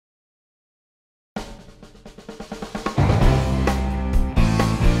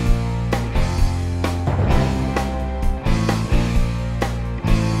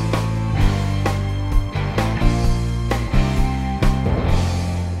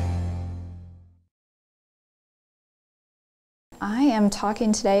I am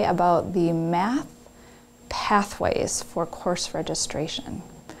talking today about the math pathways for course registration.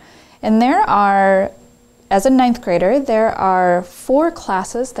 And there are, as a ninth grader, there are 4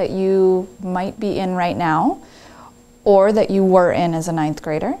 classes that you might be in right now, or that you were in as a ninth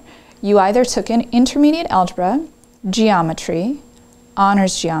grader. You either took in intermediate algebra, geometry,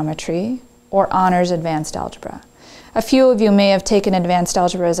 honors geometry, or honors advanced algebra. A few of you may have taken advanced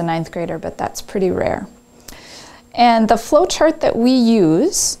algebra as a ninth grader, but that's pretty rare. And the flow chart that we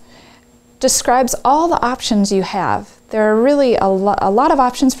use describes all the options you have. There are really a lot of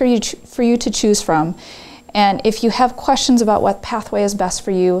options for you to choose from. And if you have questions about what pathway is best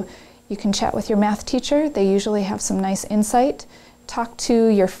for you, you can chat with your math teacher. They usually have some nice insight. Talk to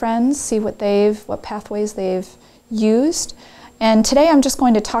your friends, see what pathways they've used. And today I'm just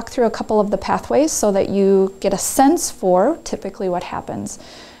going to talk through a couple of the pathways so that you get a sense for typically what happens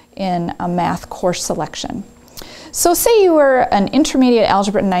in a math course selection. So say you were an intermediate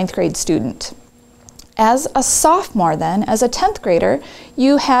algebra 9th grade student. As a sophomore then, as a 10th grader,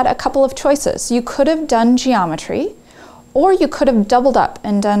 you had a couple of choices. You could have done geometry, or you could have doubled up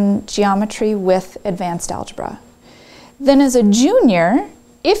and done geometry with advanced algebra. Then as a junior,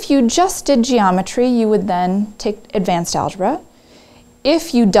 if you just did geometry, you would then take advanced algebra.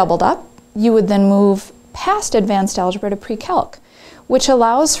 If you doubled up, you would then move past advanced algebra to pre-calc, which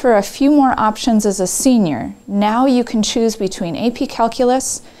allows for a few more options as a senior. Now you can choose between AP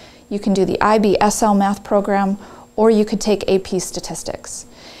Calculus, you can do the IB-SL math program, or you could take AP Statistics.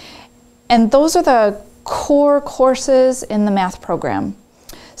 And those are the core courses in the math program.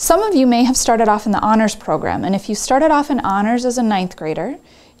 Some of you may have started off in the honors program, and if you started off in honors as a 9th grader,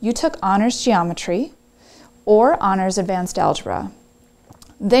 you took honors geometry or honors advanced algebra.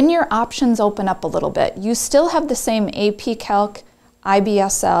 Then your options open up a little bit. You still have the same AP Calc,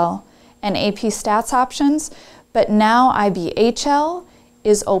 IBSL, and AP Stats options, but now IBHL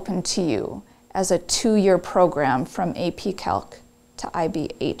is open to you as a 2-year program from AP Calc to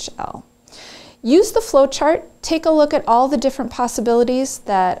IBHL. Use the flowchart, take a look at all the different possibilities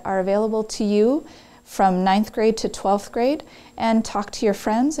that are available to you from 9th grade to 12th grade, and talk to your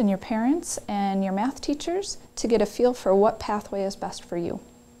friends and your parents and your math teachers to get a feel for what pathway is best for you.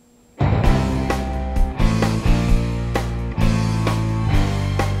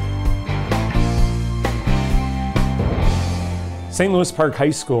 St. Louis Park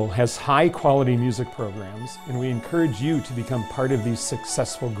High School has high-quality music programs, and we encourage you to become part of these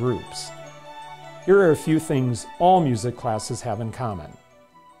successful groups. Here are a few things all music classes have in common.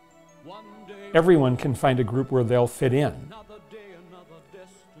 Everyone can find a group where they'll fit in.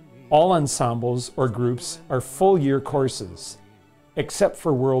 All ensembles or groups are full-year courses, except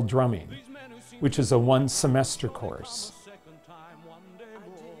for World Drumming, which is a 1-semester course.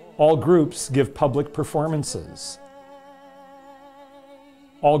 All groups give public performances.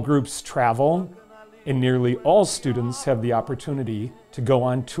 All groups travel, and nearly all students have the opportunity to go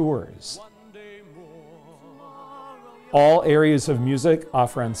on tours. All areas of music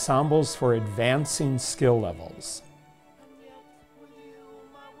offer ensembles for advancing skill levels.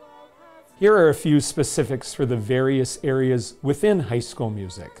 Here are a few specifics for the various areas within high school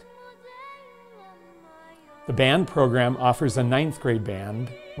music. The band program offers a 9th grade band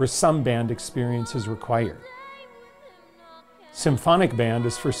where some band experience is required. Symphonic band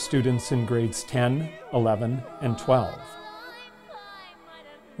is for students in grades 10, 11, and 12.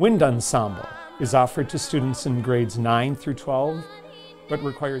 Wind ensemble is offered to students in grades 9 through 12, but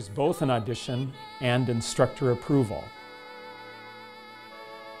requires both an audition and instructor approval.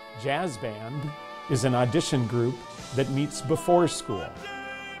 Jazz band is an audition group that meets before school.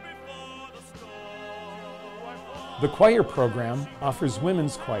 The choir program offers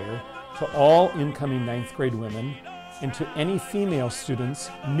women's choir to all incoming 9th grade women and to any female students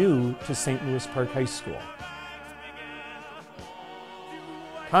new to St. Louis Park High School.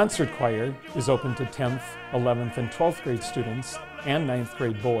 Concert choir is open to 10th, 11th, and 12th grade students and 9th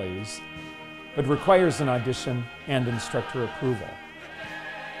grade boys, but requires an audition and instructor approval.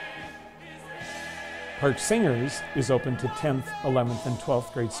 Park Singers is open to 10th, 11th, and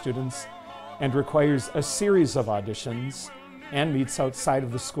 12th grade students and requires a series of auditions and meets outside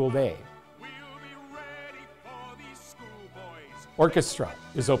of the school day. Orchestra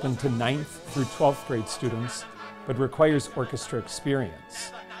is open to 9th through 12th grade students, but requires orchestra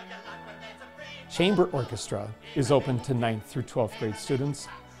experience. Chamber orchestra is open to 9th through 12th grade students,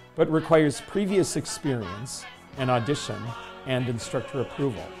 but requires previous experience, an audition, and instructor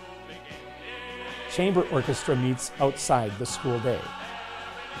approval. Chamber orchestra meets outside the school day.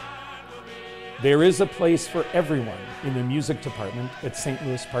 There is a place for everyone in the music department at St.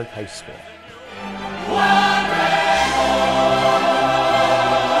 Louis Park High School.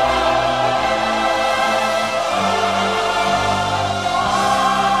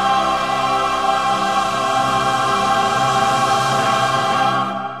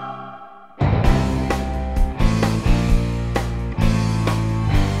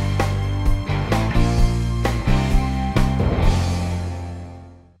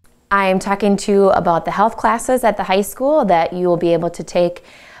 I'm talking to you about the health classes at the high school that you will be able to take.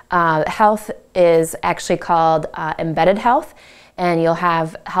 Health is actually called embedded health, and you'll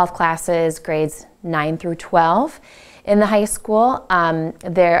have health classes grades 9 through 12 in the high school.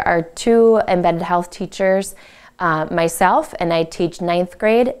 There are 2 embedded health teachers, myself, and I teach 9th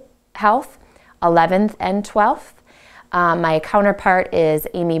grade health, 11th and 12th. My counterpart is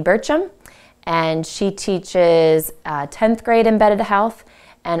Amy Burcham, and she teaches 10th grade embedded health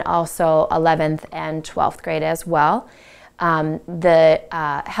and also 11th and 12th grade as well.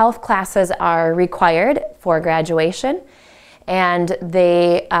 The health classes are required for graduation, and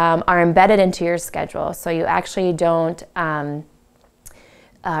they are embedded into your schedule. So you actually don't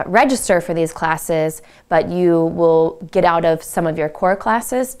register for these classes, but you will get out of some of your core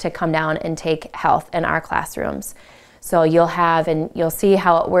classes to come down and take health in our classrooms. So you'll have, and you'll see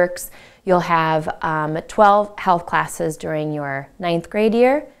how it works, you'll have 12 health classes during your 9th grade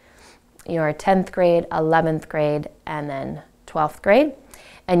year, your 10th grade, 11th grade, and then 12th grade.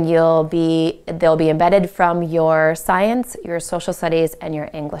 And they'll be embedded from your science, your social studies, and your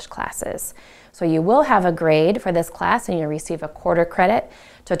English classes. So you will have a grade for this class, and you'll receive a quarter credit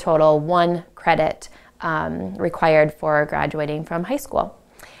to total 1 credit required for graduating from high school.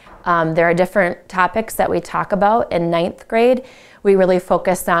 There are different topics that we talk about in 9th grade. We really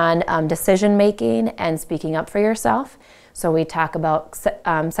focus on decision making and speaking up for yourself. So we talk about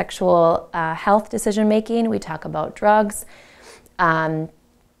sexual health decision making, we talk about drugs, and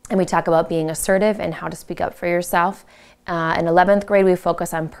we talk about being assertive and how to speak up for yourself. In 11th grade, we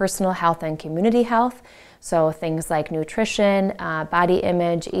focus on personal health and community health. So things like nutrition, body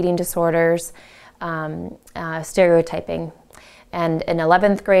image, eating disorders, stereotyping. And in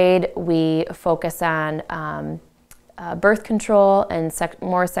 11th grade, we focus on birth control and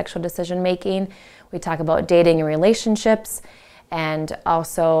more sexual decision making. We talk about dating and relationships, and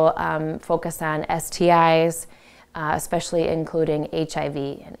also focus on STIs, especially including HIV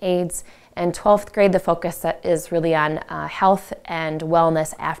and AIDS. And 12th grade, the focus is really on health and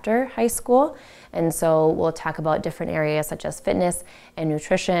wellness after high school. And so we'll talk about different areas such as fitness and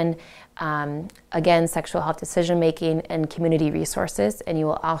nutrition, again, sexual health decision making and community resources. And you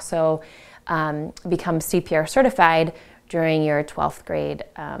will also become CPR certified during your 12th grade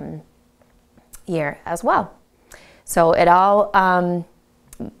year as well. So it all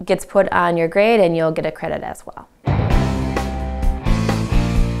gets put on your grade, and you'll get a credit as well.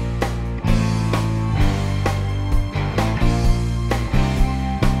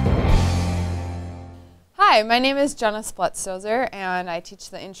 Hi, my name is Jena Splettstoeser, and I teach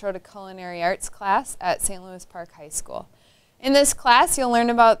the Intro to Culinary Arts class at St. Louis Park High School. In this class, you'll learn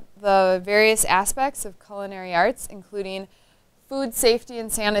about the various aspects of culinary arts, including food safety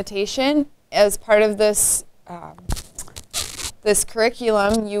and sanitation. As part of this, this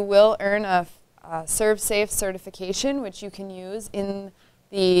curriculum, you will earn a ServSafe certification, which you can use in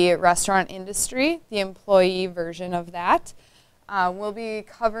the restaurant industry, the employee version of that. We'll be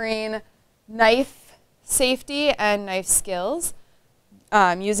covering knife safety and knife skills,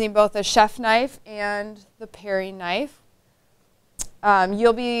 using both a chef knife and the paring knife.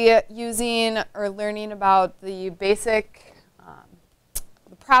 You'll be using or learning about the basic,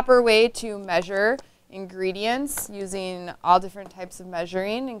 the proper way to measure ingredients using all different types of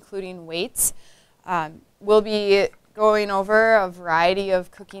measuring, including weights. We'll be going over a variety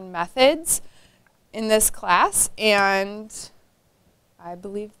of cooking methods in this class, and I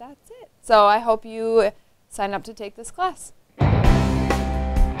believe that's it. So I hope you sign up to take this class.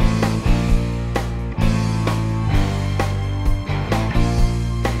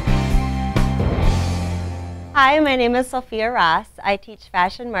 Hi, my name is Sophia Ross. I teach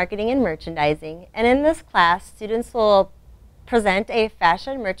fashion marketing and merchandising, and in this class, students will present a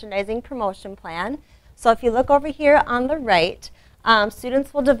fashion merchandising promotion plan. So if you look over here on the right,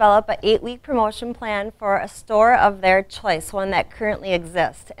 students will develop an 8-week promotion plan for a store of their choice, one that currently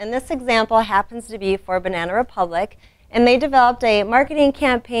exists. And this example happens to be for Banana Republic, and they developed a marketing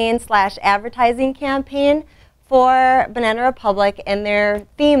campaign / advertising campaign for Banana Republic, and their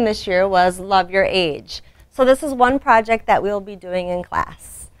theme this year was Love Your Age. So this is one project that we'll be doing in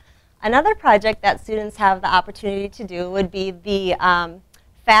class. Another project that students have the opportunity to do would be the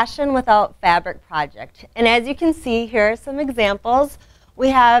Fashion Without Fabric project. And as you can see, here are some examples. We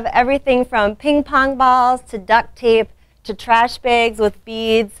have everything from ping pong balls to duct tape to trash bags with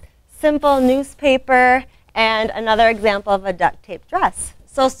beads, simple newspaper, and another example of a duct tape dress.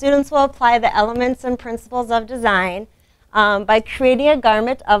 So students will apply the elements and principles of design by creating a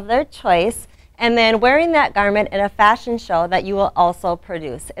garment of their choice and then wearing that garment in a fashion show that you will also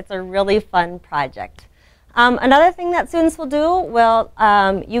produce. It's a really fun project. Another thing that students will do,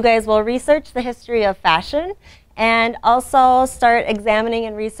 you guys will research the history of fashion and also start examining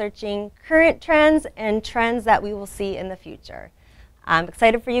and researching current trends and trends that we will see in the future. I'm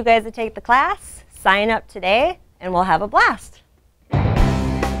excited for you guys to take the class. Sign up today and we'll have a blast.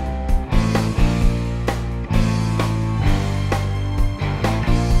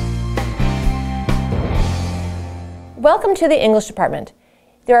 Welcome to the English department.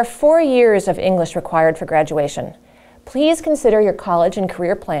 There are 4 years of English required for graduation. Please consider your college and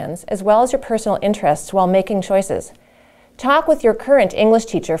career plans as well as your personal interests while making choices. Talk with your current English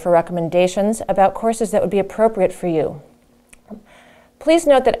teacher for recommendations about courses that would be appropriate for you. Please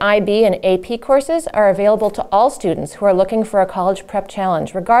note that IB and AP courses are available to all students who are looking for a college prep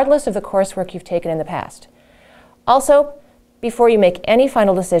challenge, regardless of the coursework you've taken in the past. Also, before you make any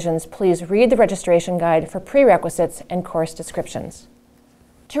final decisions, please read the registration guide for prerequisites and course descriptions.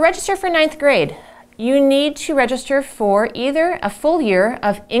 To register for 9th grade, you need to register for either a full year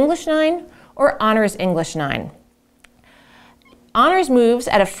of English 9 or Honors English 9. Honors moves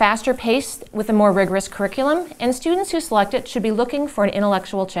at a faster pace with a more rigorous curriculum, and students who select it should be looking for an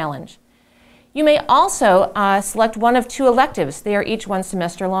intellectual challenge. You may also select one of 2 electives. They are each 1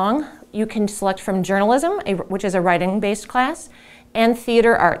 semester long. You can select from journalism, which is a writing-based class, and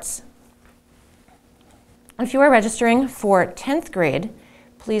theater arts. If you are registering for 10th grade,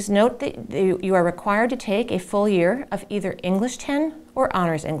 please note that you are required to take a full year of either English 10 or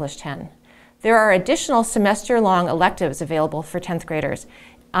Honors English 10. There are additional semester-long electives available for 10th graders.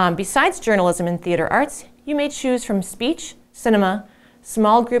 Besides journalism and theater arts, you may choose from speech, cinema,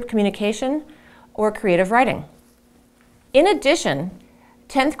 small group communication, or creative writing. In addition,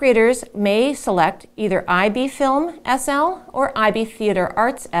 10th graders may select either IB Film SL or IB Theater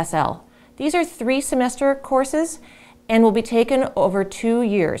Arts SL. These are 3-semester courses and will be taken over 2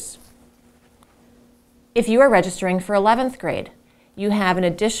 years. If you are registering for 11th grade, you have an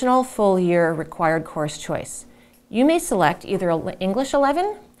additional full year required course choice. You may select either English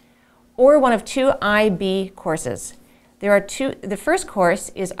 11 or one of 2 IB courses. The first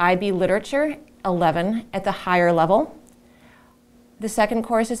course is IB Literature 11 at the higher level. The second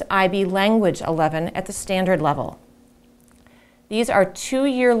course is IB Language 11 at the standard level. These are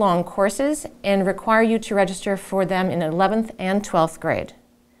 2-year-long courses and require you to register for them in 11th and 12th grade.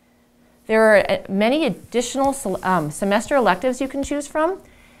 There are many additional semester electives you can choose from.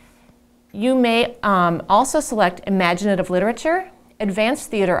 You may also select Imaginative Literature, Advanced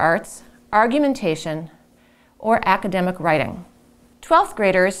Theater Arts, Argumentation, or Academic Writing. 12th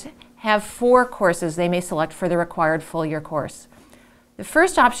graders have 4 courses they may select for the required full-year course. The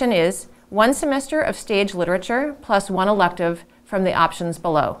first option is 1 semester of stage literature plus 1 elective from the options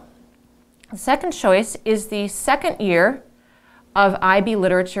below. The second choice is the second year of IB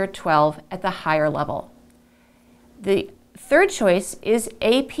Literature 12 at the higher level. The third choice is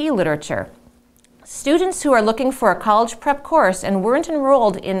AP Literature. Students who are looking for a college prep course and weren't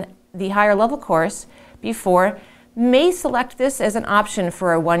enrolled in the higher level course before may select this as an option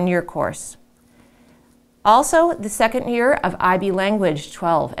for a 1-year course. Also, the second year of IB Language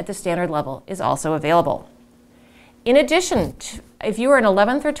 12 at the standard level is also available. In addition, if you are an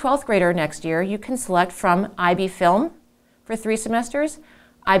 11th or 12th grader next year, you can select from IB Film for 3 semesters,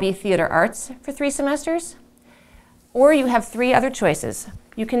 IB Theater Arts for 3 semesters, or you have 3 other choices.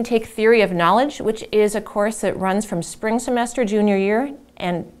 You can take Theory of Knowledge, which is a course that runs from spring semester junior year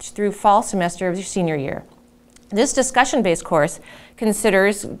and through fall semester of your senior year. This discussion-based course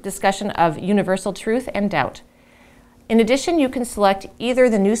considers discussion of universal truth and doubt. In addition, you can select either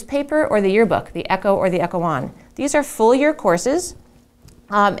the newspaper or the yearbook, the Echo or the Echo On. These are full-year courses.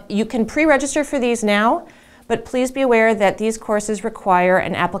 You can pre-register for these now, but please be aware that these courses require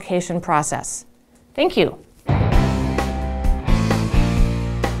an application process. Thank you.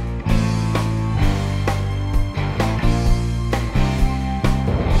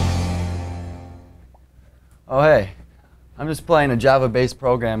 Oh hey, I'm just playing a Java-based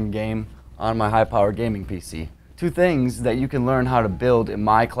programming game on my high-powered gaming PC. 2 things that you can learn how to build in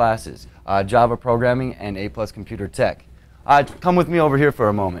my classes, Java programming and A+ computer tech. Come with me over here for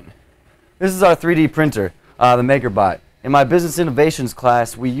a moment. This is our 3D printer, the MakerBot. In my business innovations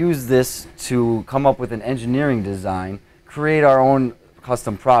class, we use this to come up with an engineering design, create our own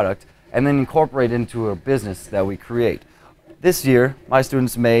custom product, and then incorporate it into a business that we create. This year, my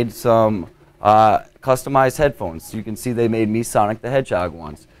students made some customized headphones. You can see they made me Sonic the Hedgehog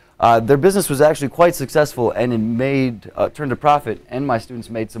ones. Their business was actually quite successful and it turned a profit, and my students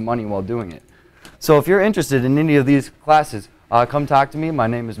made some money while doing it. So if you're interested in any of these classes, come talk to me. My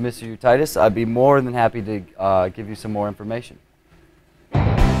name is Mr. Utities. I'd be more than happy to give you some more information.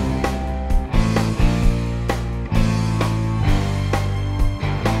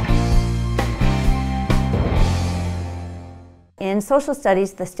 In social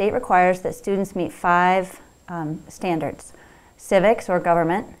studies, the state requires that students meet 5 standards: civics or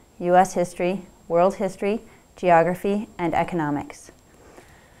government, U.S. history, world history, geography, and economics.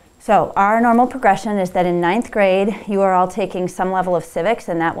 So our normal progression is that in 9th grade, you are all taking some level of civics,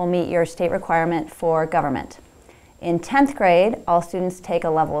 and that will meet your state requirement for government. In 10th grade, all students take a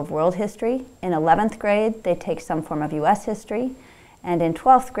level of world history. In 11th grade, they take some form of U.S. history. And in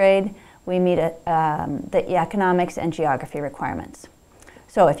 12th grade, we meet the economics and geography requirements.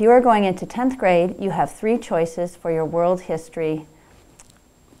 So if you are going into 10th grade, you have 3 choices for your world history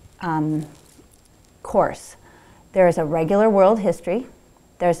course. There is a regular world history,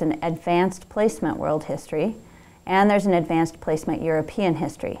 there's an advanced placement world history, and there's an advanced placement European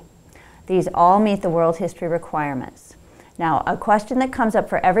history. These all meet the world history requirements. Now, a question that comes up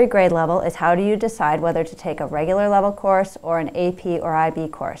for every grade level is how do you decide whether to take a regular level course or an AP or IB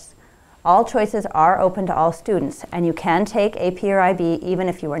course? All choices are open to all students, and you can take AP or IB even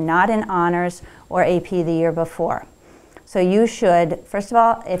if you were not in honors or AP the year before. So you should, first of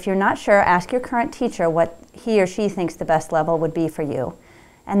all, if you're not sure, ask your current teacher what he or she thinks the best level would be for you.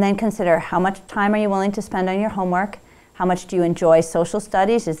 And then consider how much time are you willing to spend on your homework? How much do you enjoy social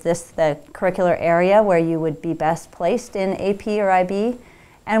studies? Is this the curricular area where you would be best placed in AP or IB?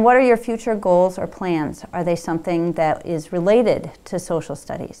 And what are your future goals or plans? Are they something that is related to social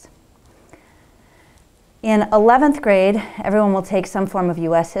studies? In 11th grade, everyone will take some form of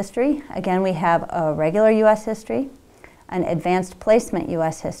U.S. history. Again, we have a regular U.S. history, an advanced placement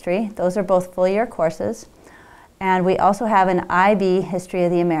U.S. history. Those are both full-year courses. And we also have an IB History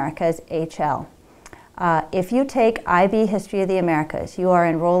of the Americas, HL. If you take IB History of the Americas, you are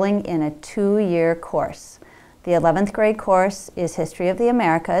enrolling in a 2-year course. The 11th grade course is History of the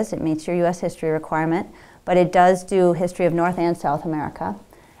Americas. It meets your U.S. history requirement, but it does do History of North and South America.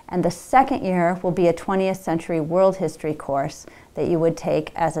 And the 2nd year will be a 20th century world history course that you would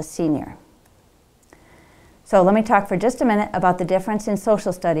take as a senior. So let me talk for just a minute about the difference in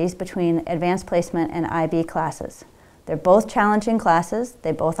social studies between advanced placement and IB classes. They're both challenging classes.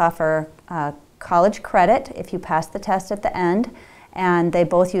 They both offer college credit if you pass the test at the end, and they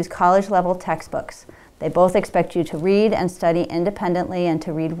both use college level textbooks. They both expect you to read and study independently and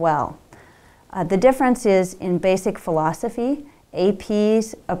to read well. The difference is in basic philosophy.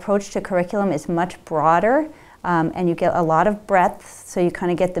 AP's approach to curriculum is much broader, and you get a lot of breadth, so you kind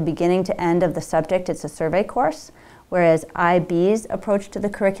of get the beginning to end of the subject. It's a survey course, whereas IB's approach to the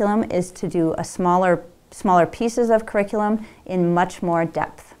curriculum is to do a smaller pieces of curriculum in much more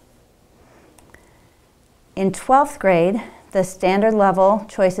depth. In 12th grade, the standard level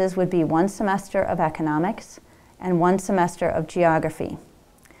choices would be 1 semester of economics and 1 semester of geography.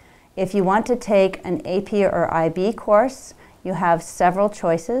 If you want to take an AP or IB course, you have several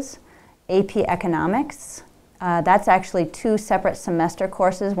choices. AP Economics, that's actually 2 separate semester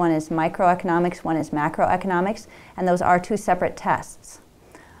courses. One is microeconomics, one is macroeconomics, and those are 2 separate tests.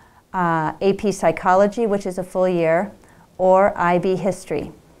 AP Psychology, which is a full year, or IB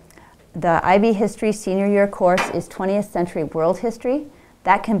History. The IB History senior year course is 20th century world history.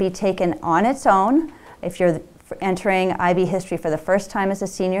 That can be taken on its own. If you're entering IB History for the first time as a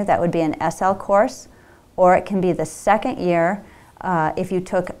senior, that would be an SL course. Or it can be the 2nd year. If you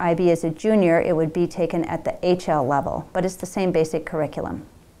took IB as a junior, it would be taken at the HL level, but it's the same basic curriculum.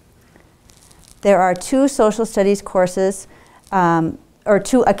 There are 2 social studies courses, or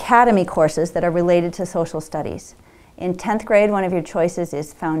 2 academy courses that are related to social studies. In 10th grade, one of your choices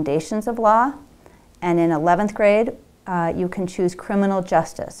is Foundations of Law, and in 11th grade, you can choose Criminal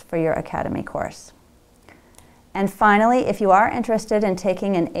Justice for your academy course. And finally, if you are interested in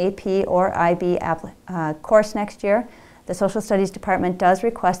taking an AP or IB course next year, the Social Studies Department does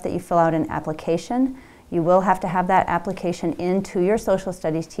request that you fill out an application. You will have to have that application in to your Social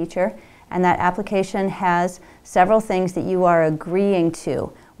Studies teacher, and that application has several things that you are agreeing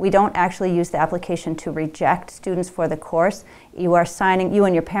to. We don't actually use the application to reject students for the course. You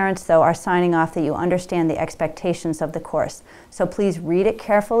and your parents, though, are signing off that you understand the expectations of the course. So please read it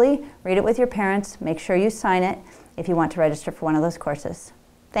carefully, read it with your parents, make sure you sign it if you want to register for one of those courses.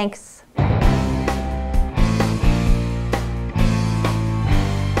 Thanks.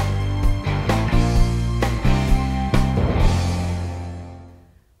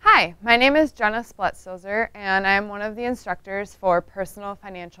 Hi, my name is Jena Splettstoeser, and I am one of the instructors for Personal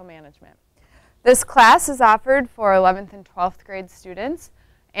Financial Management. This class is offered for 11th and 12th grade students,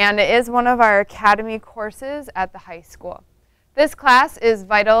 and it is one of our academy courses at the high school. This class is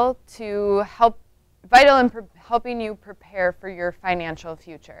vital in helping you prepare for your financial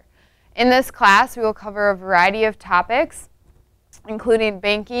future. In this class, we will cover a variety of topics, including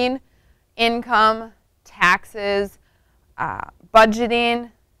banking, income, taxes,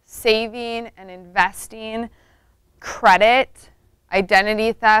 budgeting, saving and investing, credit,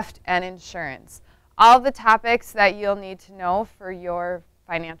 identity theft, and insurance. All the topics that you'll need to know for your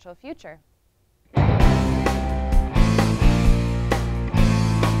financial future.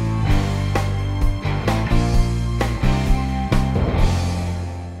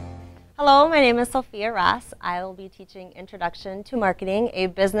 Hello, my name is Sophia Ross. I will be teaching Introduction to Marketing, a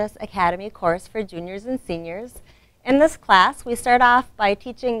Business Academy course for juniors and seniors. In this class, we start off by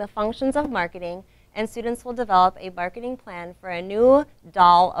teaching the functions of marketing, and students will develop a marketing plan for a new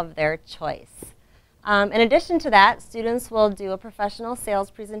doll of their choice. In addition to that, students will do a professional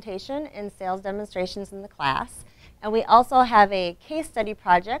sales presentation and sales demonstrations in the class. And we also have a case study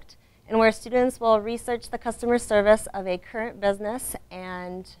project in where students will research the customer service of a current business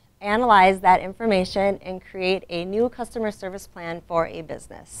and analyze that information and create a new customer service plan for a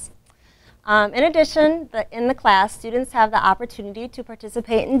business. In addition, in the class, students have the opportunity to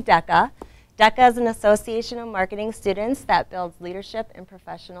participate in DECA. DECA is an association of marketing students that builds leadership and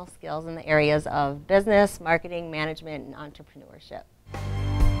professional skills in the areas of business, marketing, management, and entrepreneurship.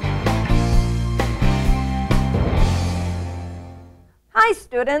 Hi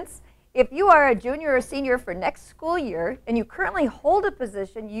students! If you are a junior or senior for next school year and you currently hold a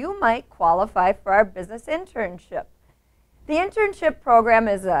position, you might qualify for our business internship. The internship program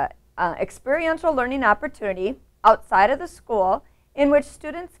is an experiential learning opportunity outside of the school in which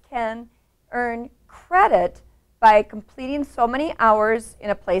students can earn credit by completing so many hours in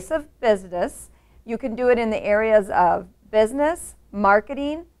a place of business. You can do it in the areas of business,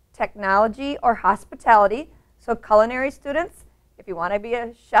 marketing, technology, or hospitality. So culinary students, if you want to be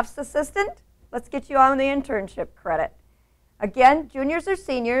a chef's assistant, let's get you on the internship credit. Again, juniors or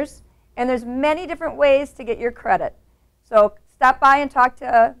seniors, and there's many different ways to get your credit. So stop by and talk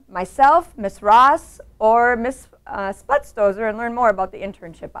to myself, Miss Ross, or Miss Splettstoeser and learn more about the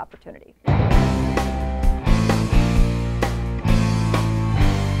internship opportunity.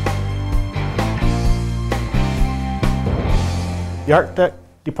 The ArtTech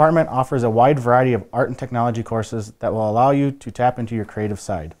department offers a wide variety of art and technology courses that will allow you to tap into your creative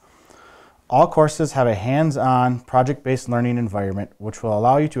side. All courses have a hands-on, project-based learning environment which will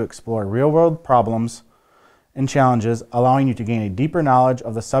allow you to explore real-world problems and challenges, allowing you to gain a deeper knowledge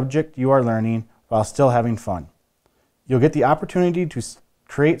of the subject you are learning while still having fun. You'll get the opportunity to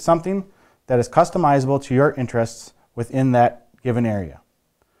create something that is customizable to your interests within that given area.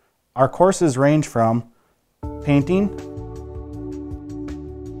 Our courses range from painting,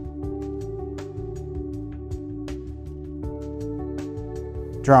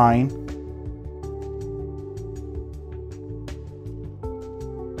 drawing,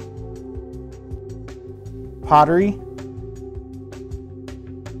 pottery,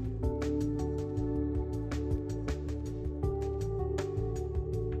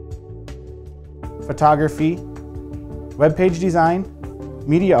 photography, web page design,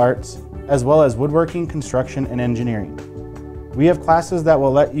 media arts, as well as woodworking, construction, and engineering. We have classes that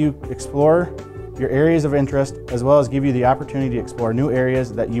will let you explore your areas of interest, as well as give you the opportunity to explore new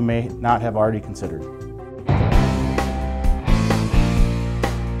areas that you may not have already considered.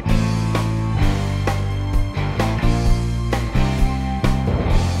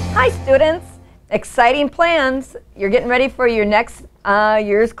 Hi students! Exciting plans. You're getting ready for your next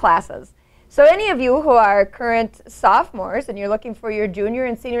year's classes. So any of you who are current sophomores and you're looking for your junior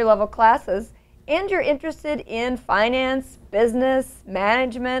and senior level classes, and you're interested in finance, business,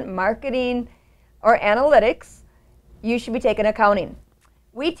 management, marketing, or analytics, you should be taking accounting.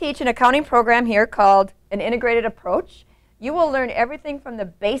 We teach an accounting program here called an integrated approach. You will learn everything from the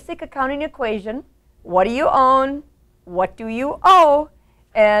basic accounting equation, what do you own, what do you owe,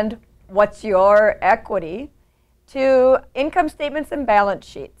 and what's your equity, to income statements and balance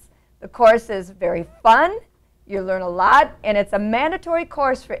sheets. The course is very fun, you learn a lot, and it's a mandatory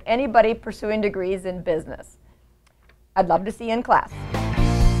course for anybody pursuing degrees in business. I'd love to see you in class.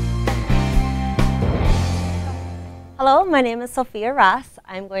 Hello, my name is Sophia Ross.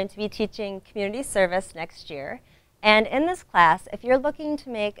 I'm going to be teaching community service next year. And in this class, if you're looking to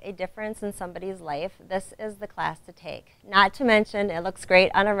make a difference in somebody's life, this is the class to take. Not to mention, it looks great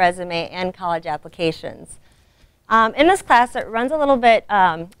on a resume and college applications. In this class, it runs a little bit,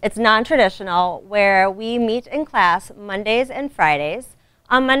 it's non-traditional, where we meet in class Mondays and Fridays.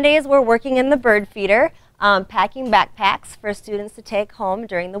 On Mondays, we're working in the bird feeder, packing backpacks for students to take home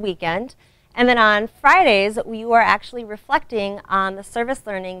during the weekend. And then on Fridays, you are actually reflecting on the service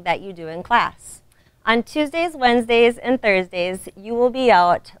learning that you do in class. On Tuesdays, Wednesdays, and Thursdays, you will be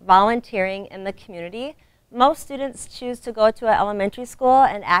out volunteering in the community. Most students choose to go to an elementary school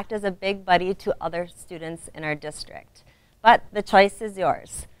and act as a big buddy to other students in our district. but the choice is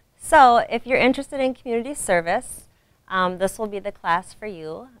yours. So if you're interested in community service, this will be the class for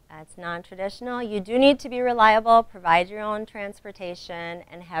you. It's non-traditional. You do need to be reliable, provide your own transportation,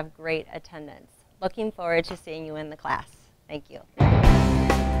 and have great attendance. Looking forward to seeing you in the class. Thank you.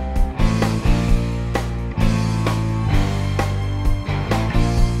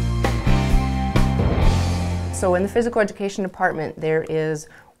 So in the physical education department, there is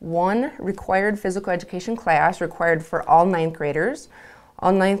one required physical education class required for all 9th graders.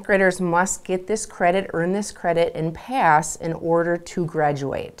 All 9th graders must get this credit, earn this credit, and pass in order to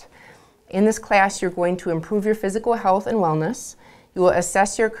graduate. In this class, you're going to improve your physical health and wellness. You will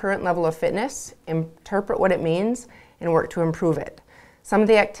assess your current level of fitness, interpret what it means, and work to improve it. Some of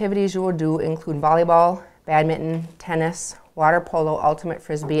the activities you will do include volleyball, badminton, tennis, water polo, ultimate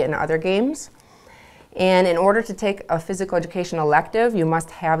frisbee, and other games. And in order to take a physical education elective, you must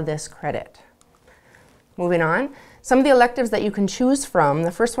have this credit. Moving on, some of the electives that you can choose from,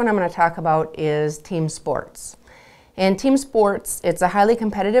 the first one I'm going to talk about is team sports. In team sports, it's a highly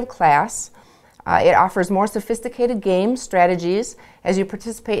competitive class. It offers more sophisticated games, strategies, as you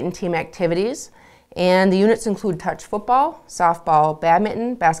participate in team activities. And the units include touch football, softball,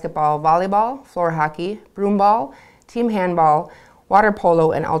 badminton, basketball, volleyball, floor hockey, broomball, team handball, water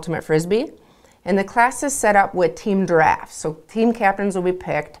polo, and ultimate frisbee. And the class is set up with team drafts. So team captains will be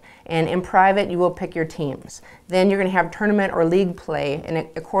picked, and in private you will pick your teams. Then you're going to have tournament or league play, and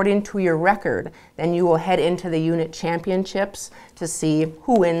according to your record, then you will head into the unit championships to see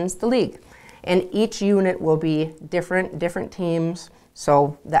who wins the league. And each unit will be different teams,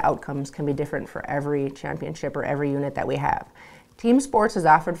 so the outcomes can be different for every championship or every unit that we have. Team sports is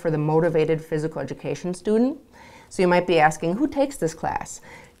offered for the motivated physical education student. So you might be asking, who takes this class?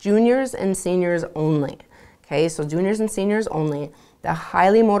 Juniors and seniors only. Okay, so juniors and seniors only. The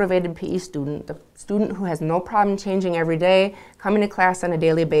highly motivated PE student, the student who has no problem changing every day, coming to class on a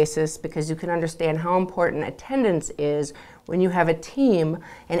daily basis, because you can understand how important attendance is when you have a team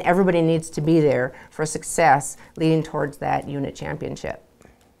and everybody needs to be there for success leading towards that unit championship.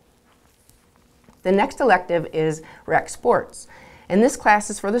 The next elective is rec sports. And this class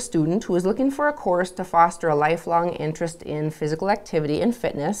is for the student who is looking for a course to foster a lifelong interest in physical activity and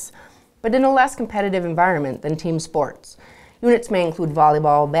fitness, but in a less competitive environment than team sports. Units may include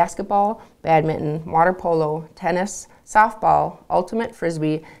volleyball, basketball, badminton, water polo, tennis, softball, ultimate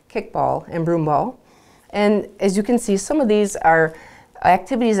frisbee, kickball, and broomball. And as you can see, some of these are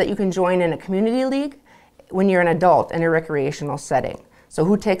activities that you can join in a community league when you're an adult in a recreational setting. So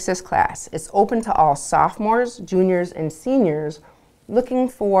who takes this class? It's open to all sophomores, juniors, and seniors looking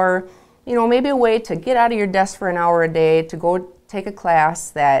for, maybe a way to get out of your desk for an hour a day, to go take a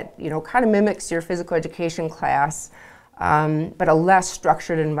class that, kind of mimics your physical education class, but a less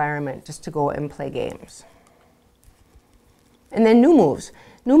structured environment just to go and play games. And then New Moves.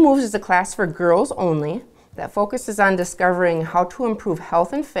 New Moves is a class for girls only that focuses on discovering how to improve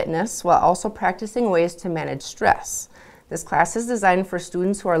health and fitness while also practicing ways to manage stress. This class is designed for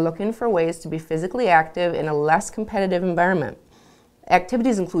students who are looking for ways to be physically active in a less competitive environment.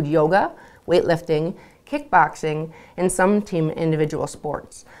 Activities include yoga, weightlifting, kickboxing, and some team individual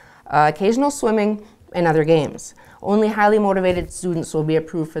sports, occasional swimming, and other games. Only highly motivated students will be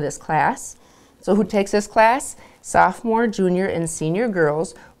approved for this class. So who takes this class? Sophomore, junior, and senior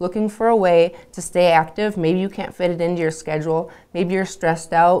girls looking for a way to stay active. Maybe you can't fit it into your schedule. Maybe you're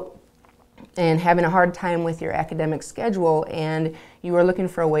stressed out and having a hard time with your academic schedule, and you are looking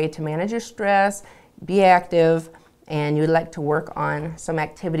for a way to manage your stress, be active, and you'd like to work on some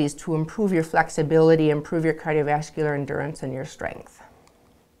activities to improve your flexibility, improve your cardiovascular endurance, and your strength.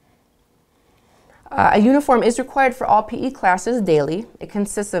 A uniform is required for all PE classes daily. It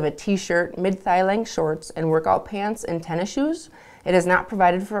consists of a t-shirt, mid-thigh length shorts, and workout pants and tennis shoes. It is not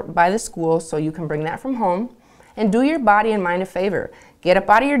provided by the school, so you can bring that from home. And do your body and mind a favor. Get up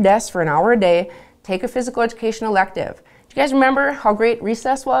out of your desk for an hour a day, take a physical education elective. Do you guys remember how great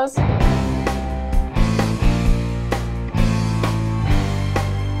recess was?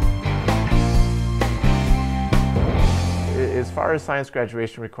 As far as science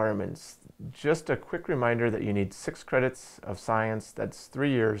graduation requirements, just a quick reminder that you need 6 credits of science. That's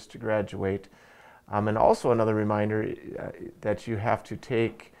 3 years to graduate. And also another reminder that you have to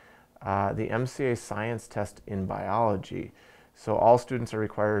take the MCA science test in biology. So all students are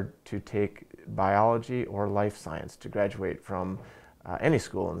required to take biology or life science to graduate from any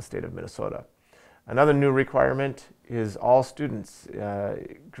school in the state of Minnesota. Another new requirement is all students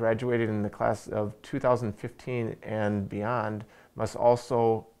graduated in the class of 2015 and beyond must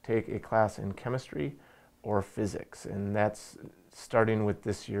also take a class in chemistry or physics, and that's starting with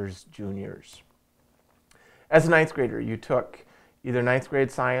this year's juniors. As a ninth grader, you took either ninth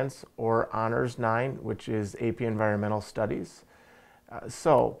grade science or Honors 9, which is AP Environmental Studies.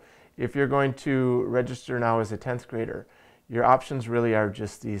 So if you're going to register now as a 10th grader, your options really are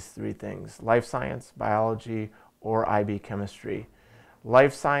just these three things: life science, biology, or IB chemistry.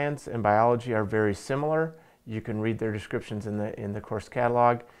 Life science and biology are very similar. You can read their descriptions in the course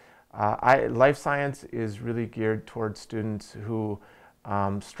catalog. Life science is really geared towards students who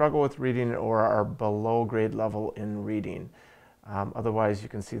struggle with reading or are below grade level in reading. Otherwise, you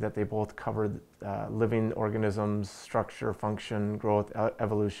can see that they both cover living organisms, structure, function, growth,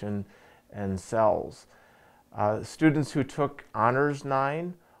 evolution, and cells. Students who took Honors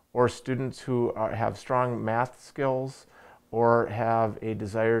 9, or students who have strong math skills or have a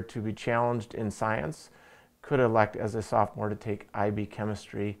desire to be challenged in science could elect as a sophomore to take IB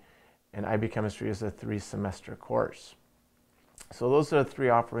Chemistry, and IB Chemistry is a 3-semester course. So those are the three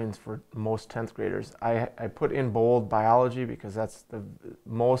offerings for most 10th graders. I put in bold biology because that's the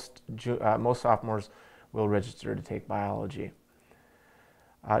most sophomores will register to take biology.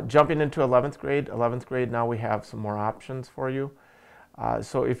 Jumping into 11th grade, now we have some more options for you.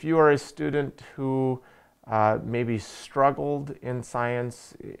 So if you are a student who maybe struggled in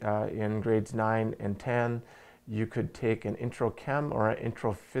science in grades 9 and 10, you could take an Intro Chem or an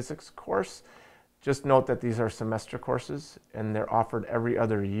Intro Physics course. Just note that these are semester courses and they're offered every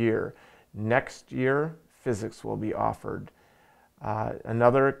other year. Next year, physics will be offered.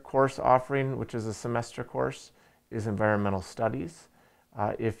 Another course offering, which is a semester course, is Environmental Studies.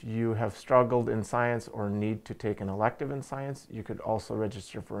 If you have struggled in science or need to take an elective in science, you could also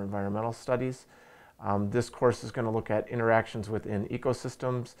register for Environmental Studies. This course is going to look at interactions within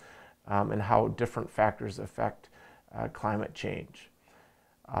ecosystems and how different factors affect climate change.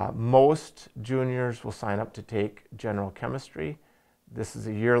 Most juniors will sign up to take General Chemistry. This is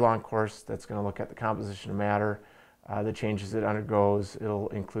a year-long course that's going to look at the composition of matter, the changes it undergoes. It'll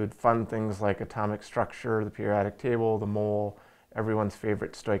include fun things like atomic structure, the periodic table, the mole, everyone's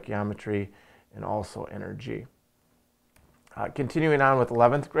favorite stoichiometry, and also energy. Continuing on with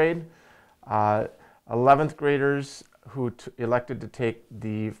 11th grade, 11th graders who elected to take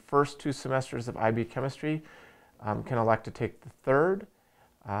the first 2 semesters of IB Chemistry can elect to take the third.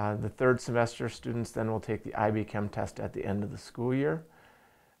 The third semester students then will take the IB Chem test at the end of the school year.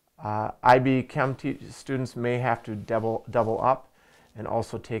 IB Chem students may have to double up and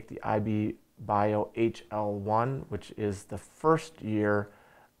also take the IB Bio HL1, which is the first year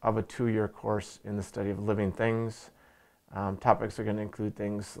of a 2-year course in the study of living things. Topics are going to include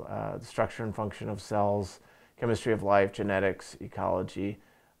things, the structure and function of cells, chemistry of life, genetics, ecology,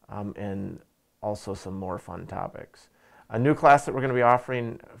 and also some more fun topics. A new class that we're going to be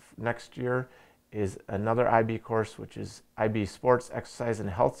offering next year is another IB course, which is IB Sports, Exercise, and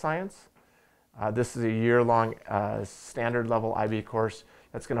Health Science. This is a year-long standard level IB course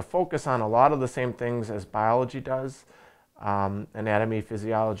that's going to focus on a lot of the same things as biology does, anatomy,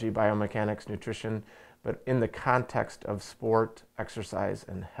 physiology, biomechanics, nutrition, but in the context of sport, exercise,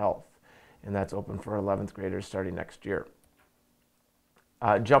 and health. And that's open for 11th graders starting next year.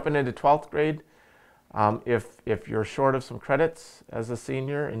 Jumping into 12th grade, if you're short of some credits as a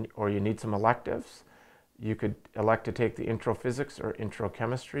senior or you need some electives, you could elect to take the Intro Physics or Intro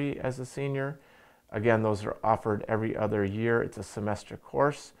Chemistry as a senior. Again, those are offered every other year. It's a semester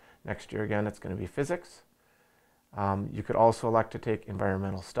course. Next year, again, it's going to be physics. You could also elect to take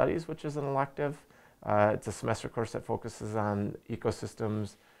Environmental Studies, which is an elective. It's a semester course that focuses on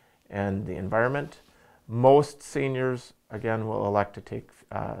ecosystems and the environment. Most seniors, again, will elect to take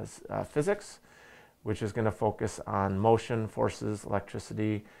physics, which is going to focus on motion, forces,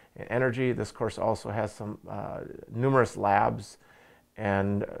 electricity, and energy. This course also has some numerous labs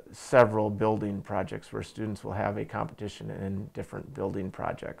and several building projects where students will have a competition in different building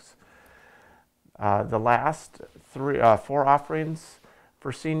projects. The last 4 offerings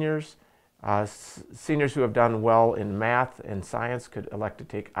for seniors, seniors who have done well in math and science could elect to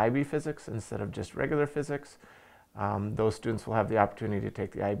take IB Physics instead of just regular physics. Those students will have the opportunity to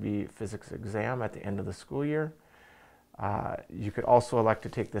take the IB Physics exam at the end of the school year. You could also elect to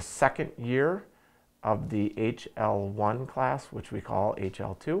take the second year of the HL1 class, which we call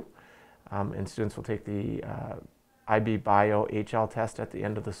HL2. And students will take the IB Bio HL test at the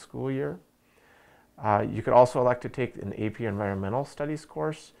end of the school year. You could also elect to take an AP Environmental Studies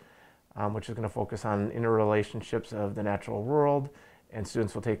course, which is going to focus on interrelationships of the natural world, and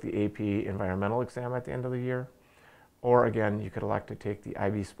students will take the AP Environmental exam at the end of the year. Or again, you could elect to take the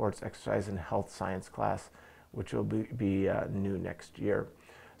IB Sports, Exercise, and Health Science class, which will be new next year.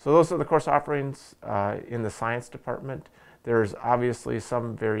 So those are the course offerings in the science department. There's obviously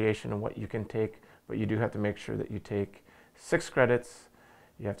some variation in what you can take, but you do have to make sure that you take 6 credits.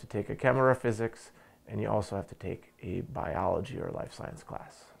 You have to take a chem or a physics, and you also have to take a biology or life science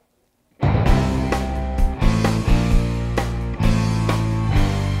class.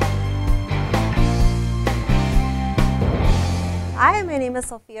 Hi, my name is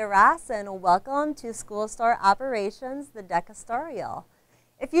Sophia Ross, and welcome to School Store Operations, the Decastorial.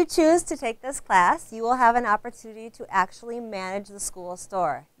 If you choose to take this class, you will have an opportunity to actually manage the school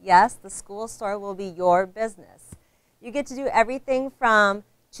store. Yes, the school store will be your business. You get to do everything from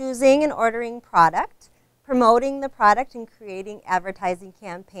choosing and ordering product, promoting the product and creating advertising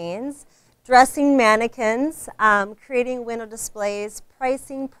campaigns, dressing mannequins, creating window displays,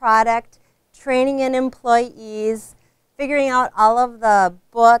 pricing product, training in employees, figuring out all of the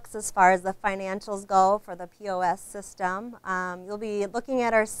books as far as the financials go for the POS system. You'll be looking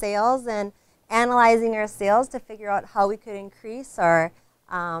at our sales and analyzing our sales to figure out how we could increase or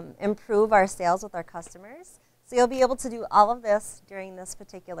improve our sales with our customers. So you'll be able to do all of this during this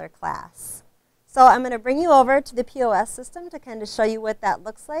particular class. So I'm going to bring you over to the POS system to kind of show you what that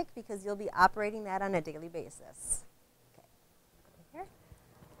looks like, because you'll be operating that on a daily basis.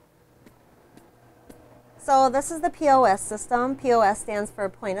 So this is the POS system. POS stands for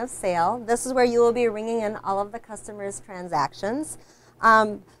point of sale. This is where you will be ringing in all of the customers' transactions.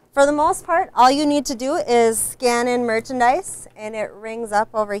 For the most part, all you need to do is scan in merchandise, and it rings up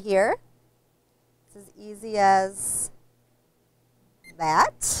over here. It's as easy as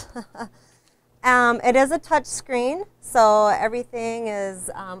that. It is a touch screen, so everything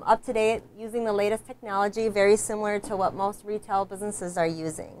is up to date using the latest technology, very similar to what most retail businesses are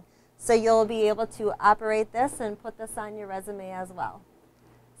using. So you'll be able to operate this and put this on your resume as well.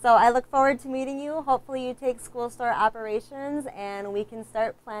 So I look forward to meeting you. Hopefully you take school store operations, and we can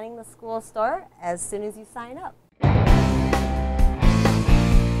start planning the school store as soon as you sign up.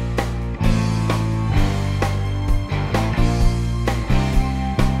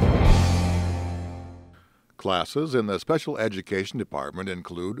 Classes in the Special Education Department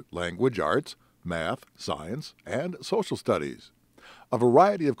include language arts, math, science, and social studies. A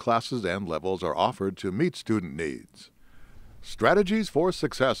variety of classes and levels are offered to meet student needs. Strategies for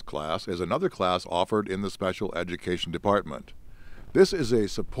Success class is another class offered in the Special Education Department. This is a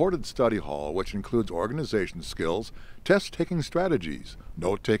supported study hall which includes organization skills, test-taking strategies,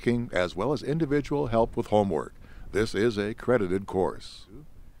 note-taking, as well as individual help with homework. This is a credited course.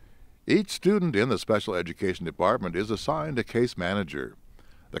 Each student in the Special Education Department is assigned a case manager.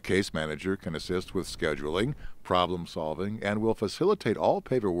 The case manager can assist with scheduling, problem solving, and will facilitate all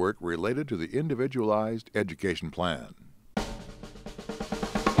paperwork related to the individualized education plan.